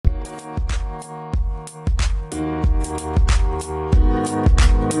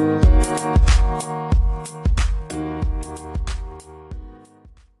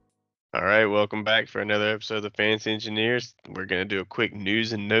welcome back for another episode of the Fantasy Engineers. We're going to do a quick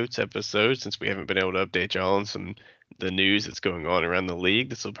news and notes episode since we haven't been able to update y'all on the news that's going on around the league.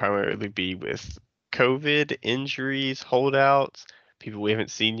 This will primarily be with COVID, injuries, holdouts, people we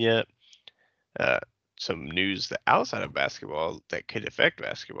haven't seen yet, uh, some news that outside of basketball that could affect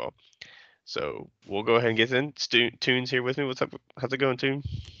basketball. So we'll go ahead and get in. Toon's here with me. What's up? How's it going, Toon?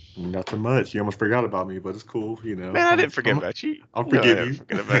 Nothing much. You almost forgot about me, but it's cool. Man, I didn't forget about you. I'll No, I forgive didn't you.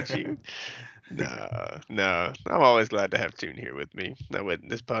 forget about you. No. I'm always glad to have Toon here with me.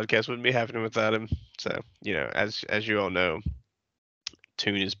 This podcast wouldn't be happening without him. So, as you all know,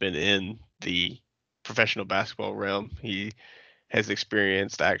 Toon has been in the professional basketball realm. He has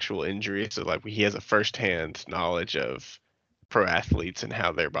experienced actual injury, so like he has a first-hand knowledge of pro athletes and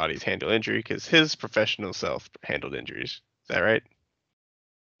how their bodies handle injury because his professional self handled injuries. Is that right?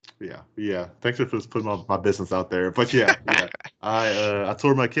 Yeah. Thanks for putting my business out there. But yeah. I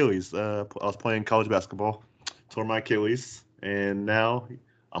tore my Achilles. I was playing college basketball, tore my Achilles, and now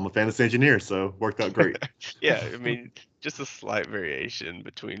I'm a fantasy engineer, so worked out great. Yeah, I mean, just a slight variation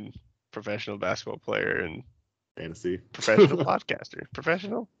between professional basketball player and Fantasy. professional podcaster.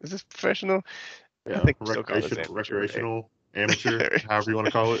 Professional? Is this professional? I Yeah, think we're still calling this amateur, right? recreational, amateur, however you want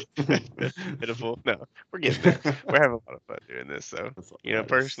to call it. That's pitiful. No, we're getting there. We're having a lot of fun doing this. So, That's what matters.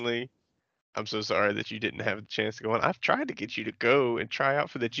 personally, I'm so sorry that you didn't have the chance to go on. I've tried to get you to go and try out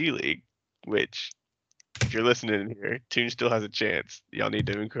for the G League, which, if you're listening in here, Toon still has a chance. Y'all need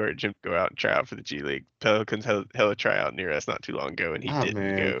to encourage him to go out and try out for the G League. Pelicans held a tryout near us not too long ago, and he Ah didn't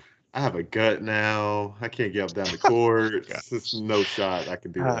man, go. I have a gut now. I can't get up down the court. God, There's no shot I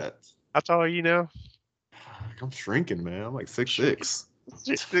can do uh, that. how tall are you now? I'm shrinking, man. I'm like six Shrinking. six.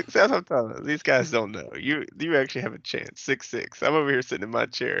 That's what I'm telling you. These guys don't know. You actually have a chance. 6'6". I'm over here sitting in my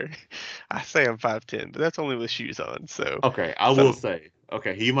chair. I say I'm 5'10", but that's only with shoes on. So Okay, I will some say,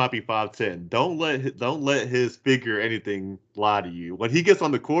 okay, he might be 5'10". Don't let his figure anything lie to you. When he gets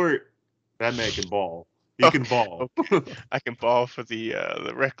on the court, that man can ball. He can ball. okay. I can ball for the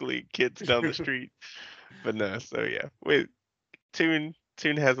rec league kids down the street. But no, so yeah. Wait, Toon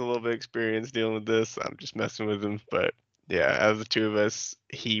has a little bit of experience dealing with this. I'm just messing with him, but yeah, out of the two of us,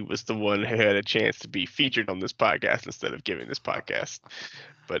 he was the one who had a chance to be featured on this podcast instead of giving this podcast.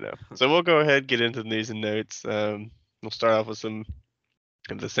 But no. So we'll go ahead and get into the news and notes. We'll start off with some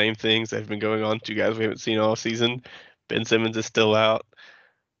of the same things that have been going on. Two guys we haven't seen all season. Ben Simmons is still out.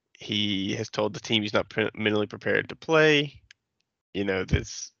 He has told the team he's not mentally prepared to play.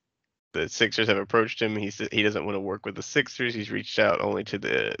 This the Sixers have approached him. He said he doesn't want to work with the Sixers. He's reached out only to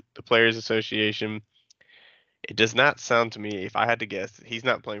the Players Association. It does not sound to me, if I had to guess, he's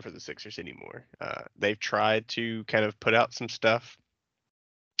not playing for the Sixers anymore. They've tried to kind of put out some stuff.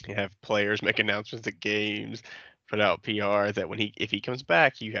 You have players make announcements at games, put out PR that if he comes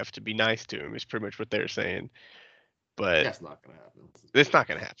back, you have to be nice to him. Is pretty much what they're saying. But That's not gonna happen. it's not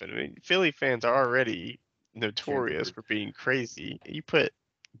going to happen. I mean, Philly fans are already Can't notorious do for being crazy. You put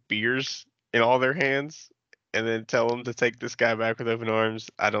beers in all their hands and then tell them to take this guy back with open arms.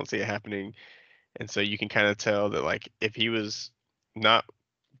 I don't see it happening. And so you can kind of tell that, like, if he was not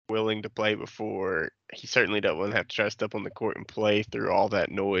willing to play before, he certainly doesn't want to have to try to step on the court and play through all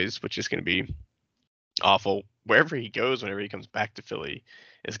that noise, which is going to be awful. Wherever he goes, whenever he comes back to Philly,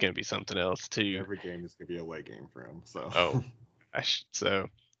 it's going to be something else too. Every game is gonna be a away game for him. So Oh, gosh. So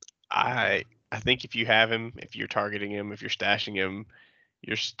I think if you have him, if you're targeting him, if you're stashing him,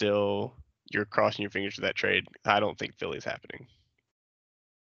 you're crossing your fingers for that trade. I don't think Philly's happening.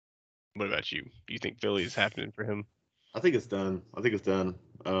 What about you? Do you think Philly is happening for him? I think it's done. I think it's over.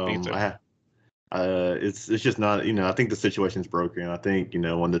 It's just not. I think the situation's broken. I think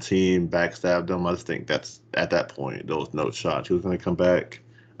when the team backstabbed him, I just think that's at that point there was no shot he was going to come back.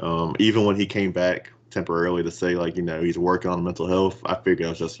 Even when he came back temporarily to say like he's working on mental health, I figured it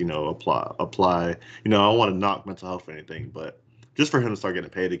was just apply. I don't want to knock mental health or anything, but just for him to start getting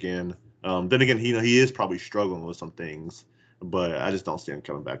paid again. Then again, he is probably struggling with some things, but I just don't see him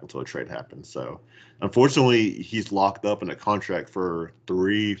coming back until a trade happens. So unfortunately, he's locked up in a contract for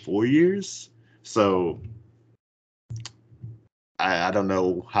 3-4 years. So I don't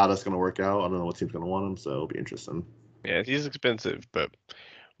know how that's going to work out. I don't know what team's going to want him, so it'll be interesting. Yeah, he's expensive, but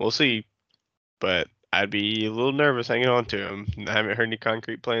we'll see. But I'd be a little nervous hanging on to him. I haven't heard any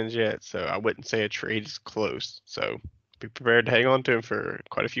concrete plans yet, so I wouldn't say a trade is close. So be prepared to hang on to him for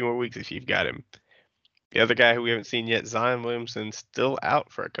quite a few more weeks if you've got him. The other guy who we haven't seen yet, Zion Williamson, still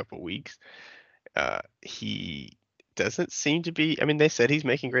out for a couple weeks. He doesn't seem to be. I mean, they said he's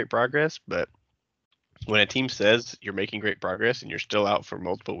making great progress, but when a team says you're making great progress and you're still out for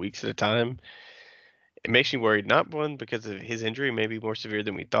multiple weeks at a time, it makes me worried. Not one because of his injury may be more severe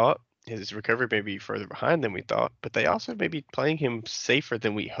than we thought, his recovery may be further behind than we thought, but they also may be playing him safer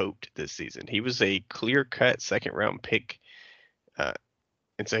than we hoped this season. He was a clear-cut second-round pick, uh,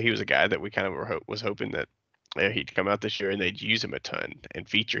 and so he was a guy that we kind of was hoping that he'd come out this year and they'd use him a ton and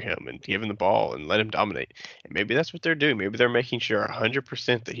feature him and give him the ball and let him dominate. And maybe that's what they're doing. Maybe they're making sure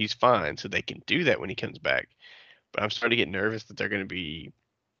 100% that he's fine so they can do that when he comes back. But I'm starting to get nervous that they're going to be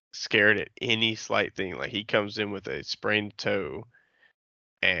scared at any slight thing. Like he comes in with a sprained toe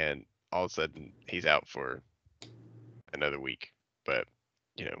and all of a sudden he's out for another week. But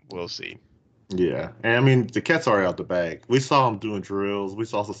we'll see. Yeah, and I mean the cat's already out the bag. We saw him doing drills. We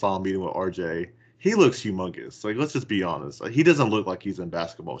also saw him meeting with RJ. He looks humongous. Like let's just be honest. Like, he doesn't look like he's in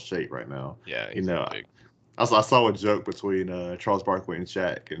basketball shape right now. Yeah, You he's know, big. I saw a joke between Charles Barkley and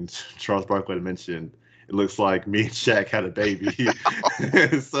Shaq, and Charles Barkley mentioned it looks like me and Shaq had a baby.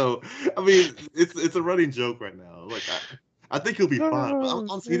 So I mean, it's a running joke right now. Like I think he'll be fine, but Oh,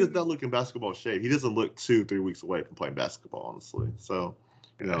 honestly, he does not man. look in basketball shape. He doesn't look 2-3 weeks away from playing basketball, honestly. So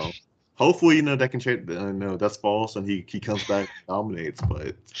you know, Gosh. hopefully that can change. No, that's false, and he comes back and dominates,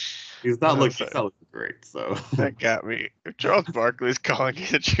 but So he's not looking great. So that got me. If Charles Barkley's calling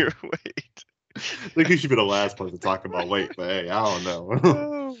it your weight. I think he should be the last person to talk about weight, but hey, I don't know.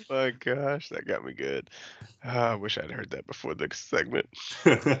 Oh my gosh, that got me good. I wish I'd heard that before the segment.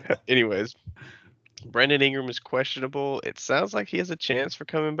 Anyways, Brandon Ingram is questionable. It sounds like he has a chance for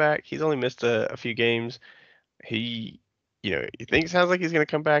coming back. He's only missed a few games. He, you think it sounds like he's going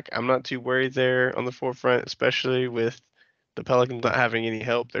to come back. I'm not too worried there on the forefront, especially with the Pelicans not having any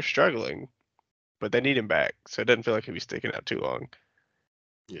help. They're struggling, but they need him back, so it doesn't feel like he'll be sticking out too long.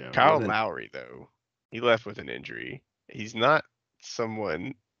 Yeah, Kyle Brandon. Lowry, though, he left with an injury. He's not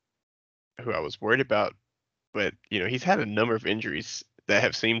someone who I was worried about, but he's had a number of injuries that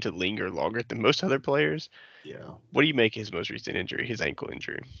have seemed to linger longer than most other players. Yeah. What do you make his most recent injury, his ankle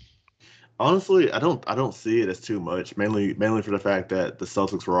injury? Honestly, I don't see it as too much. Mainly for the fact that the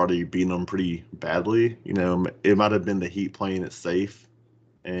Celtics were already beating them pretty badly. It might have been the Heat playing it safe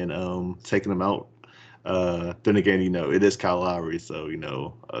and taking them out. Then again, it is Kyle Lowry,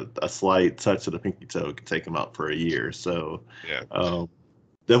 so a slight touch of the pinky toe can take him out for a year. So Yeah. um,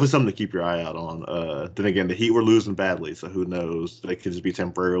 definitely something to keep your eye out on. Then again, the Heat were losing badly, so who knows? They could just be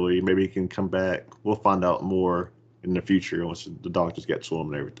temporarily. Maybe he can come back. We'll find out more in the future once the doctors get to him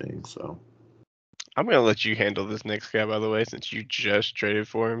and everything. So. I'm gonna let you handle this next guy, by the way, since you just traded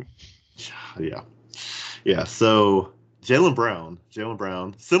for him. Yeah, yeah. So Jalen Brown,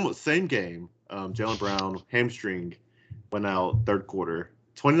 same game. Jalen Brown hamstring went out third quarter.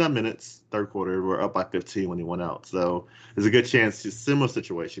 29 minutes, third quarter. We're up by 15 when he went out. So there's a good chance, it's a similar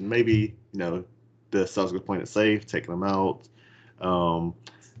situation. Maybe the Celtics were playing it safe, taking him out. Um,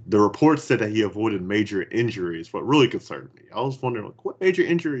 the reports said that he avoided major injuries. What really concerned me, I was wondering, like, what major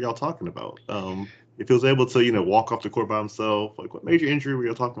injury y'all talking about? If he was able to, walk off the court by himself, like what major injury were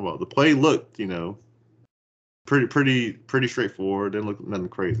y'all talking about? The play looked, pretty straightforward. Didn't look nothing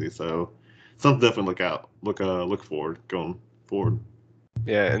crazy. So something definitely look forward going forward.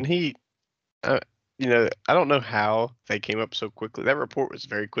 Yeah, and uh, I don't know how they came up so quickly. That report was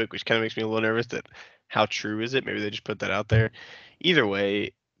very quick, which kind of makes me a little nervous that how true is it? Maybe they just put that out there. Either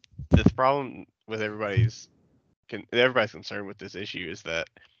way, the problem with everybody's concerned with this issue is that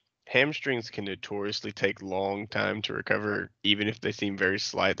hamstrings can notoriously take long time to recover, even if they seem very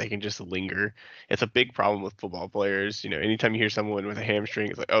slight. They can just linger. It's a big problem with football players. Anytime you hear someone with a hamstring,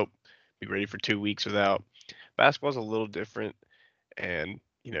 it's like, oh, be ready for 2 weeks without. Basketball's a little different, and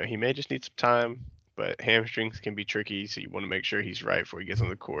he may just need some time. But hamstrings can be tricky, so you want to make sure he's right before he gets on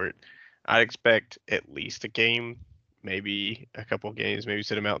the court. I'd expect at least a game, maybe a couple games, maybe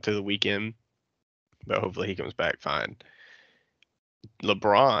sit him out to the weekend, but hopefully he comes back fine.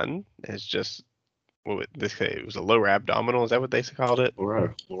 LeBron has just what would this say? It was a lower abdominal. Is that what they called it?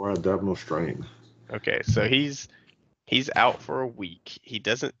 Laura abdominal strain Okay, so he's out for a week. He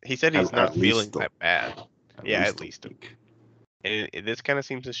said he's not at feeling least that bad. at Yeah, at least a least. week. And this kind of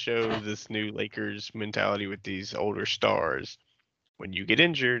seems to show this new Lakers mentality with these older stars. When you get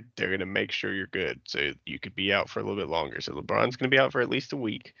injured, they're going to make sure you're good. So you could be out for a little bit longer. So LeBron's going to be out for at least a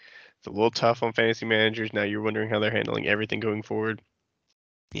week. It's a little tough on fantasy managers. Now you're wondering how they're handling everything going forward.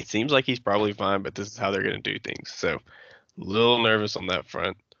 It seems like he's probably fine, but this is how they're going to do things. So a little nervous on that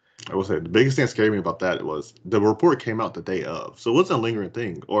front. I will say the biggest thing that scared me about that was the report came out the day of, so it wasn't a lingering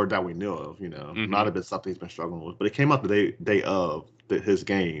thing or that we knew of. Might Hmm. have been something he's been struggling with, but it came out the day of his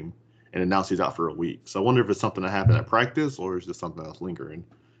game and announced he's out for a week. So I wonder if it's something that happened at practice or is just something else lingering.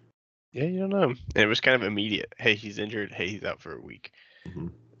 Yeah, you don't know. And it was kind of immediate. Hey, he's injured. Hey, he's out for a week. Hmm.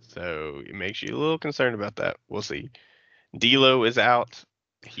 So it makes you a little concerned about that. We'll see. D'Lo is out.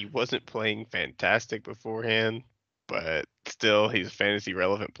 he wasn't playing fantastic beforehand, but still, he's a fantasy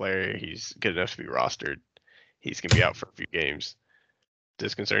relevant player. He's good enough to be rostered. He's gonna be out for a few games. Does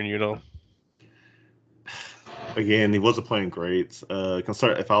this concern you at all? Again, he wasn't playing great.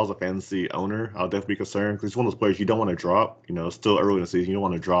 Concerned if I was a fantasy owner, I'll definitely be concerned because he's one of those players you don't want to drop. You know, it's still early in the season. You don't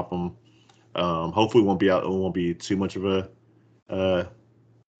want to drop him. Hopefully, it won't be out. It won't be too much of a uh,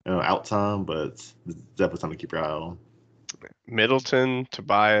 out time, but it's definitely something to keep your eye on. Middleton,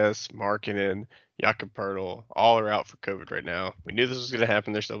 Tobias, Markkinen, Jakob Pertl, all are out for COVID right now. We knew this was going to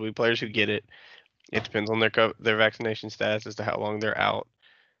happen. There's still be players who get it. It depends on their vaccination status as to how long they're out.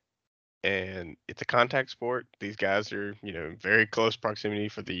 And it's a contact sport. These guys are, in very close proximity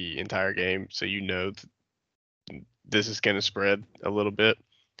for the entire game, so this is going to spread a little bit.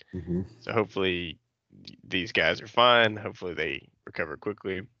 Hmm. So hopefully these guys are fine. Hopefully they recover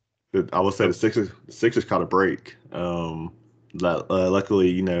quickly. I would say Oh, the Sixers caught a break.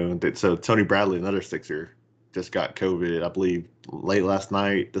 Luckily, so Tony Bradley, another Sixer, just got COVID, I believe, late last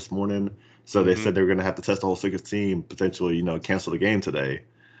night, this morning. So they hmm said they were going to have to test the whole Sixers team, potentially, cancel the game tonight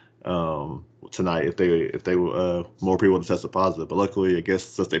if they more people would have tested positive. But luckily, I guess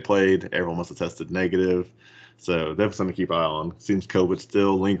since they played, everyone must have tested negative. So definitely something to keep an eye on. Seems COVID's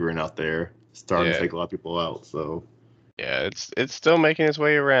still lingering out there, starting to Yeah, take a lot of people out. So yeah, it's still making its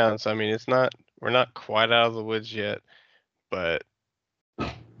way around. So I mean, we're not quite out of the woods yet, but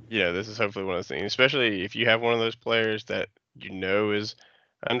this is hopefully one of those things. Especially if you have one of those players that is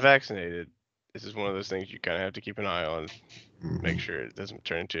unvaccinated. This is one of those things you kind of have to keep an eye on, make mhm. sure it doesn't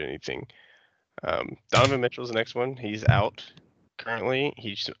turn into anything. Donovan Mitchell's the next one. He's out currently.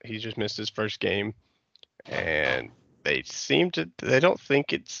 He's just missed his first game, and they don't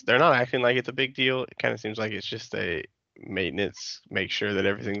think they're not acting like it's a big deal. It kind of seems like it's just a maintenance, make sure that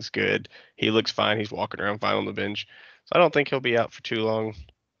everything's good. He looks fine. He's walking around fine on the bench, so I don't think he'll be out for too long.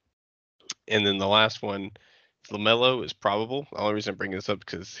 And then the last one, LaMelo is probable. The only reason I bring this up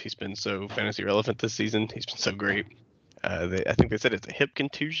because he's been so fantasy relevant this season. He's been so great. I think they said it's a hip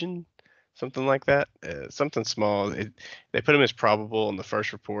contusion, something like that, something small. They put him as probable in the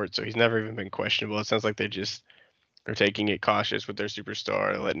first report, so he's never even been questionable. It sounds like they just are taking it cautious with their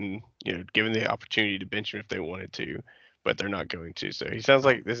superstar, letting giving the opportunity to bench him if they wanted to, but they're not going to. So he sounds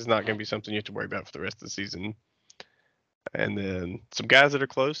like this is not going to be something you have to worry about for the rest of the season. And then some guys that are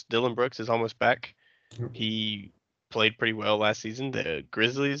close. Dylan Brooks is almost back. He played pretty well last season. The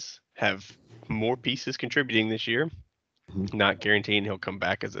Grizzlies have more pieces contributing this year, not guaranteeing he'll come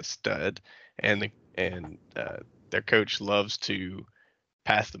back as a stud. And their coach loves to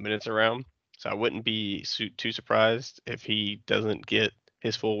pass the minutes around, so I wouldn't be too surprised if he doesn't get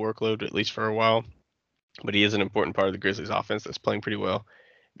his full workload at least for a while. But he is an important part of the Grizzlies offense that's playing pretty well.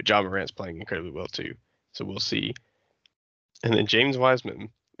 But John Morant's playing incredibly well too, so we'll see. And then James Wiseman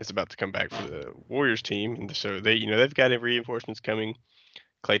is about to come back for the Warriors team, and so they've got reinforcements coming.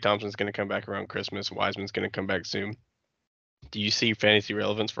 Klay Thompson's going to come back around Christmas. Wiseman's going to come back soon. Do you see fantasy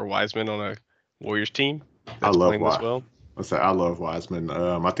relevance for Wiseman on a Warriors team I that's love playing this Wi. well? I love Wiseman.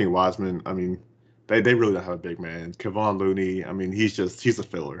 I think Wiseman. I mean, they really don't have a big man. Kevon Looney. I mean, he's a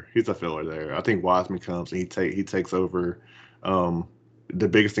filler. He's a filler there. I think Wiseman comes and he takes over. Um, the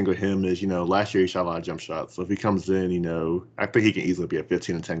biggest thing with him is last year he shot a lot of jump shots. So if he comes in, I think he can easily be a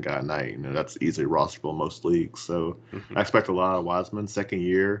 15 and 10 guy a night. That's easily rosterable in most leagues. So hmm I expect a lot of Wiseman second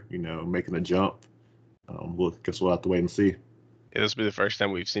year. Making a jump. We'll have to wait and see. This will be the first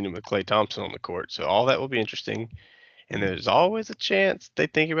time we've seen him with Klay Thompson on the court, so all that will be interesting. And there's always a chance they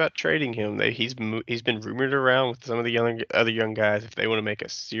think about trading him. He's been rumored around with some of the other young guys if they want to make a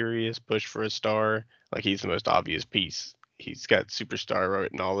serious push for a star. Like he's the most obvious piece. He's got superstar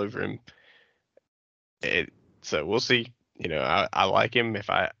written all over him. It, so we'll see. I like him. If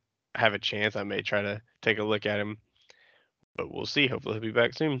I have a chance, I may try to take a look at him. But we'll see. Hopefully he'll be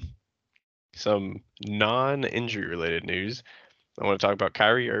back soon. Some non-injury related news. I want to talk about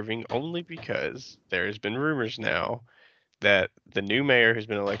Kyrie Irving only because there has been rumors now that the new mayor who's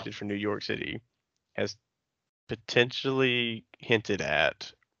been elected for New York City has potentially hinted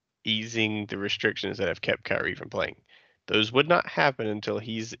at easing the restrictions that have kept Kyrie from playing. Those would not happen until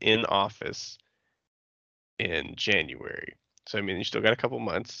he's in office in January. So I mean, you still got a couple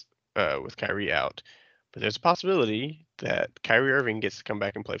months with Kyrie out, but there's a possibility that Kyrie Irving gets to come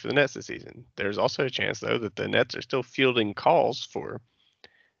back and play for the Nets this season. There's also a chance though that the Nets are still fielding calls for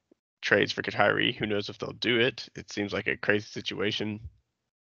trades for Kyrie. Who knows if they'll do it? It seems like a crazy situation,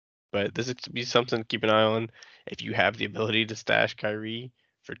 but this is to be something to keep an eye on. If you have the ability to stash Kyrie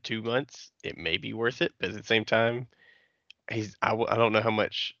for 2 months, it may be worth it. But at the same time, I don't know how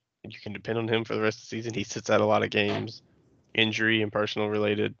much you can depend on him for the rest of the season. He sits out a lot of games. injury and personal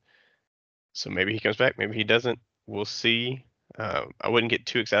related. So maybe he comes back, maybe he doesn't. We'll see. I wouldn't get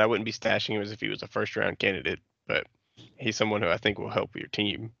too excited. I wouldn't be stashing him as if he was a first round candidate, but he's someone who I think will help your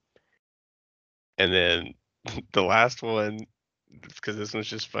team. And then the last one, because this one's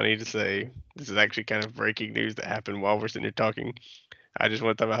just funny to say, this is actually kind of breaking news that happened while we're sitting here talking. I just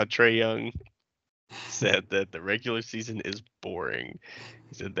want to talk about how Trey Young said that the regular season is boring.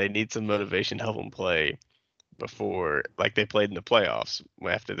 He said they need some motivation to help them play before, like they played in the playoffs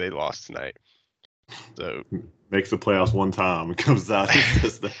after they lost tonight. So Makes the playoffs one time and comes out and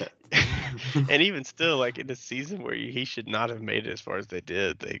says that. and even still, like in a season where he should not have made it as far as they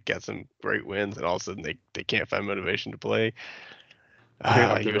did, they got some great wins, and all of a sudden they can't find motivation to play. Playing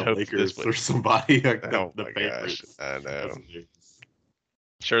like You they're would the hope this Lakers would. or somebody, like Oh the my gosh, favorites. I know. That's hilarious.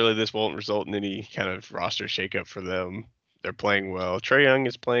 Surely this won't result in any kind of roster shakeup for them. They're playing well. Trey Young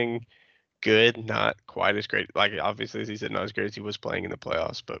is playing good, not quite as great. Like obviously, as he said, not as great as he was playing in the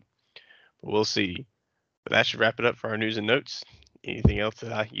playoffs, but we'll see. But that should wrap it up for our news and notes. Anything else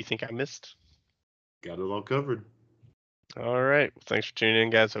that you think I missed? Got it all covered. All right. Well, thanks for tuning in,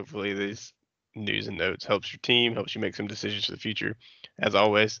 guys. Hopefully, these news and notes helps your team, helps you make some decisions for the future. As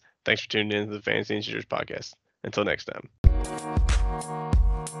always, thanks for tuning in to the Fantasy Engineers podcast. Until next time.